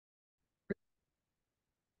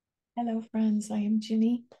Hello, friends. I am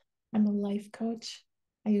Ginny. I'm a life coach.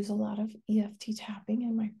 I use a lot of EFT tapping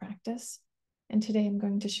in my practice. And today I'm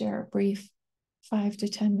going to share a brief 5 to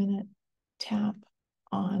 10 minute tap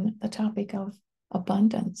on the topic of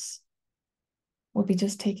abundance. We'll be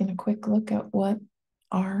just taking a quick look at what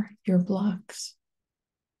are your blocks.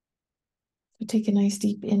 So take a nice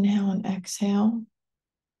deep inhale and exhale.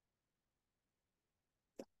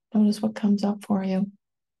 Notice what comes up for you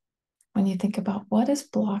when you think about what is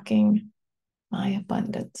blocking my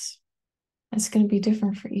abundance. It's going to be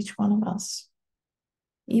different for each one of us.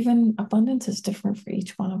 Even abundance is different for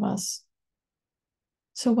each one of us.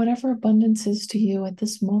 So, whatever abundance is to you at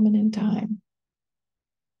this moment in time,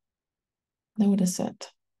 notice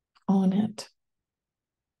it, own it,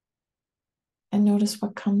 and notice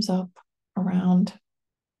what comes up around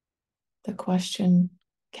the question,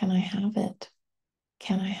 can I have it?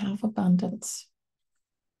 Can I have abundance?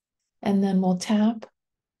 And then we'll tap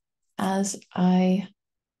as I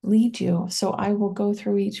lead you. So, I will go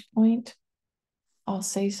through each point, I'll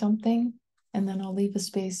say something, and then I'll leave a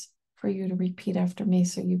space for you to repeat after me.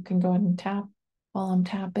 So you can go ahead and tap while I'm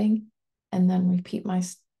tapping, and then repeat my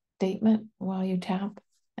statement while you tap,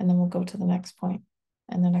 and then we'll go to the next point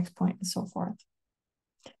and the next point and so forth.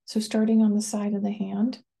 So starting on the side of the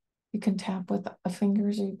hand, you can tap with the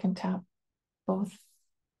fingers or you can tap both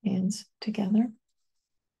hands together.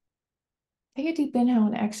 Take a deep inhale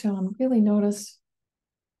and exhale and really notice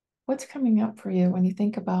what's coming up for you when you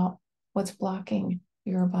think about what's blocking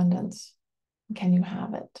your abundance. Can you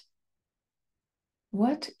have it?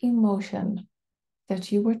 What emotion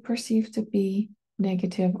that you would perceive to be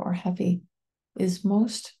negative or heavy is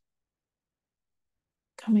most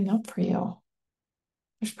coming up for you?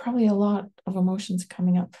 There's probably a lot of emotions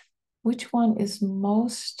coming up. Which one is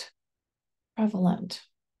most prevalent?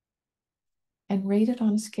 And rate it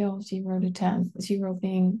on a scale of 0 to 10. 0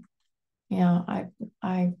 being, yeah,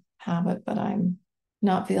 I have it, but I'm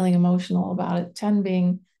not feeling emotional about it. 10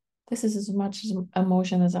 being, this is as much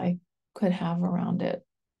emotion as I could have around it.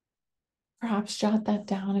 Perhaps jot that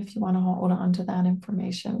down if you want to hold on to that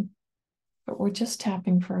information. But we're just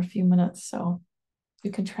tapping for a few minutes, so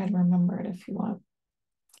you can try to remember it if you want.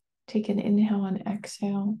 Take an inhale and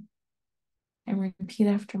exhale and repeat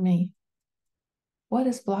after me. What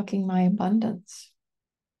is blocking my abundance?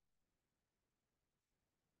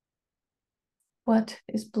 What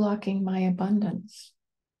is blocking my abundance?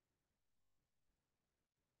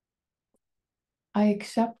 I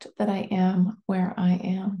accept that I am where I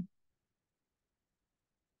am.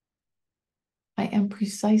 I am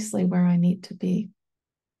precisely where I need to be.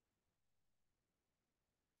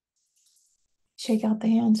 Shake out the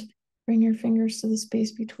hands. Bring your fingers to the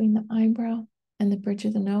space between the eyebrow and the bridge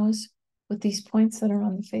of the nose. With these points that are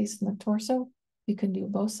on the face and the torso, you can do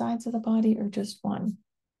both sides of the body or just one.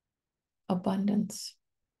 Abundance.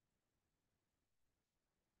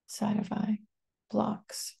 Side of eye.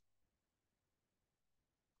 Blocks.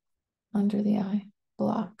 Under the eye.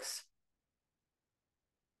 Blocks.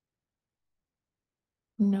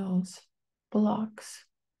 Nose. Blocks.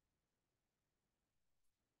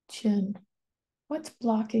 Chin. What's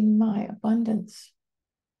blocking my abundance?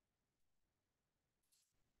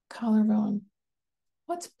 Collarbone.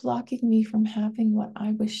 What's blocking me from having what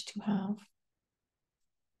I wish to have?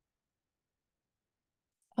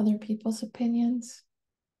 Other people's opinions,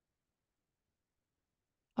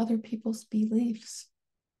 other people's beliefs,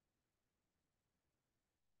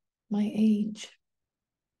 my age.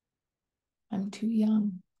 I'm too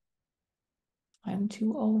young. I'm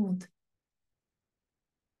too old.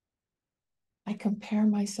 I compare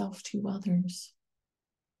myself to others.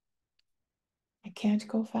 I can't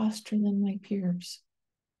go faster than my peers.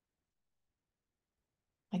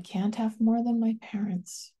 I can't have more than my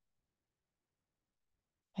parents.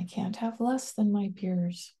 I can't have less than my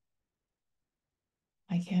peers.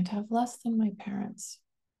 I can't have less than my parents.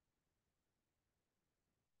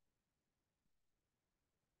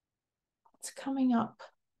 It's coming up.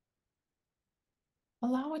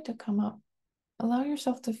 Allow it to come up. Allow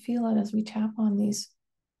yourself to feel it as we tap on these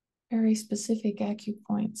very specific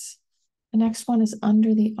acupoints. The next one is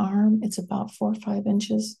under the arm. It's about 4 or 5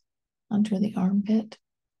 inches under the armpit.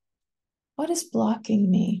 What is blocking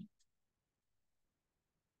me?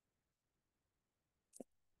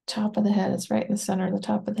 Top of the head. It's right in the center of the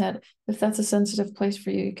top of the head. If that's a sensitive place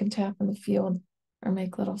for you, you can tap in the field or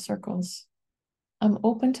make little circles. I'm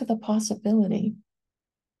open to the possibility.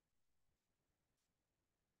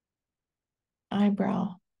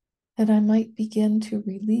 Eyebrow. That I might begin to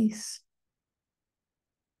release.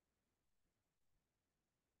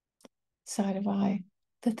 Side of eye.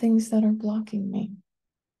 The things that are blocking me.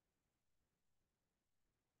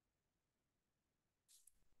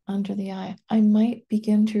 under the eye. I might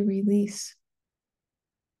begin to release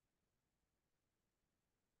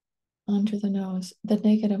under the nose the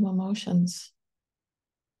negative emotions.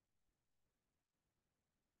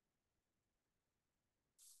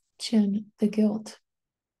 Chin, the guilt,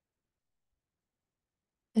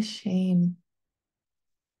 the shame,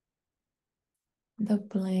 the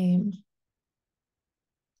blame.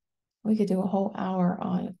 We could do a whole hour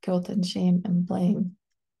on guilt and shame and blame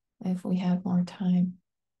if we had more time.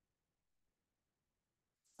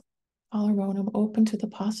 Collarbone, I'm open to the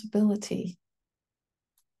possibility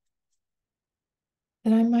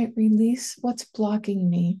that I might release what's blocking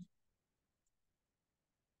me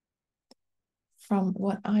from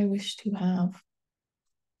what I wish to have.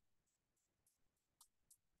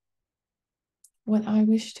 What I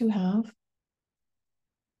wish to have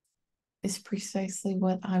is precisely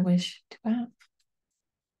what I wish to have.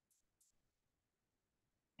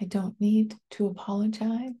 I don't need to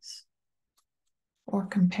apologize or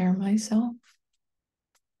compare myself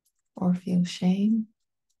or feel shame.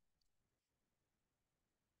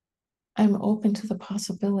 I'm open to the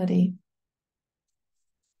possibility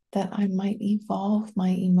that I might evolve my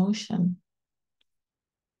emotion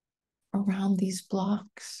around these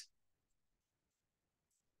blocks.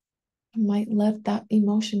 I might let that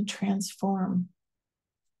emotion transform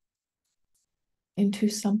into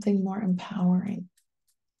something more empowering.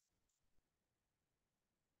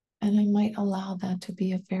 And I might allow that to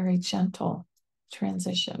be a very gentle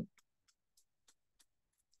transition.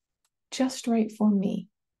 Just right for me.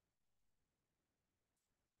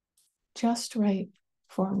 Just right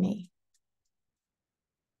for me.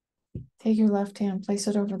 Take your left hand, place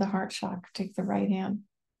it over the heart chakra. Take the right hand.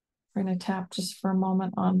 We're going to tap just for a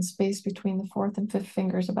moment on the space between the fourth and fifth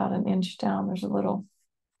fingers, about an inch down. There's a little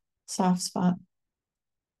soft spot.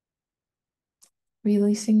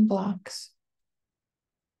 Releasing blocks.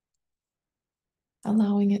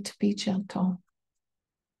 Allowing it to be gentle.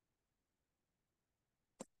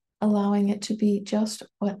 Allowing it to be just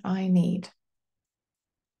what I need.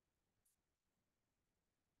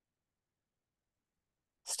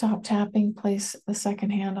 Stop tapping, place the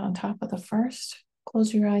second hand on top of the first.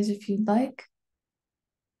 Close your eyes if you'd like.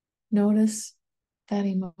 Notice that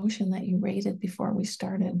emotion that you rated before we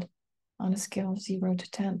started on a scale of 0 to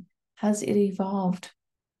 10. Has it evolved?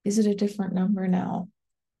 Is it a different number now?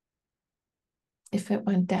 If it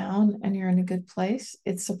went down and you're in a good place,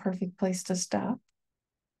 it's the perfect place to stop.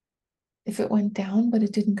 If it went down, but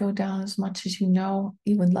it didn't go down as much as you know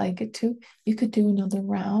you would like it to, you could do another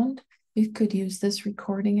round. You could use this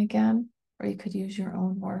recording again, or you could use your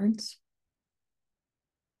own words.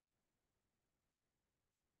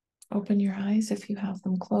 Open your eyes if you have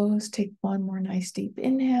them closed. Take one more nice deep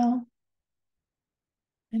inhale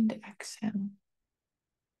and exhale.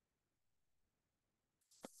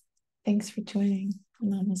 Thanks for joining.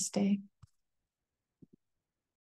 Namaste.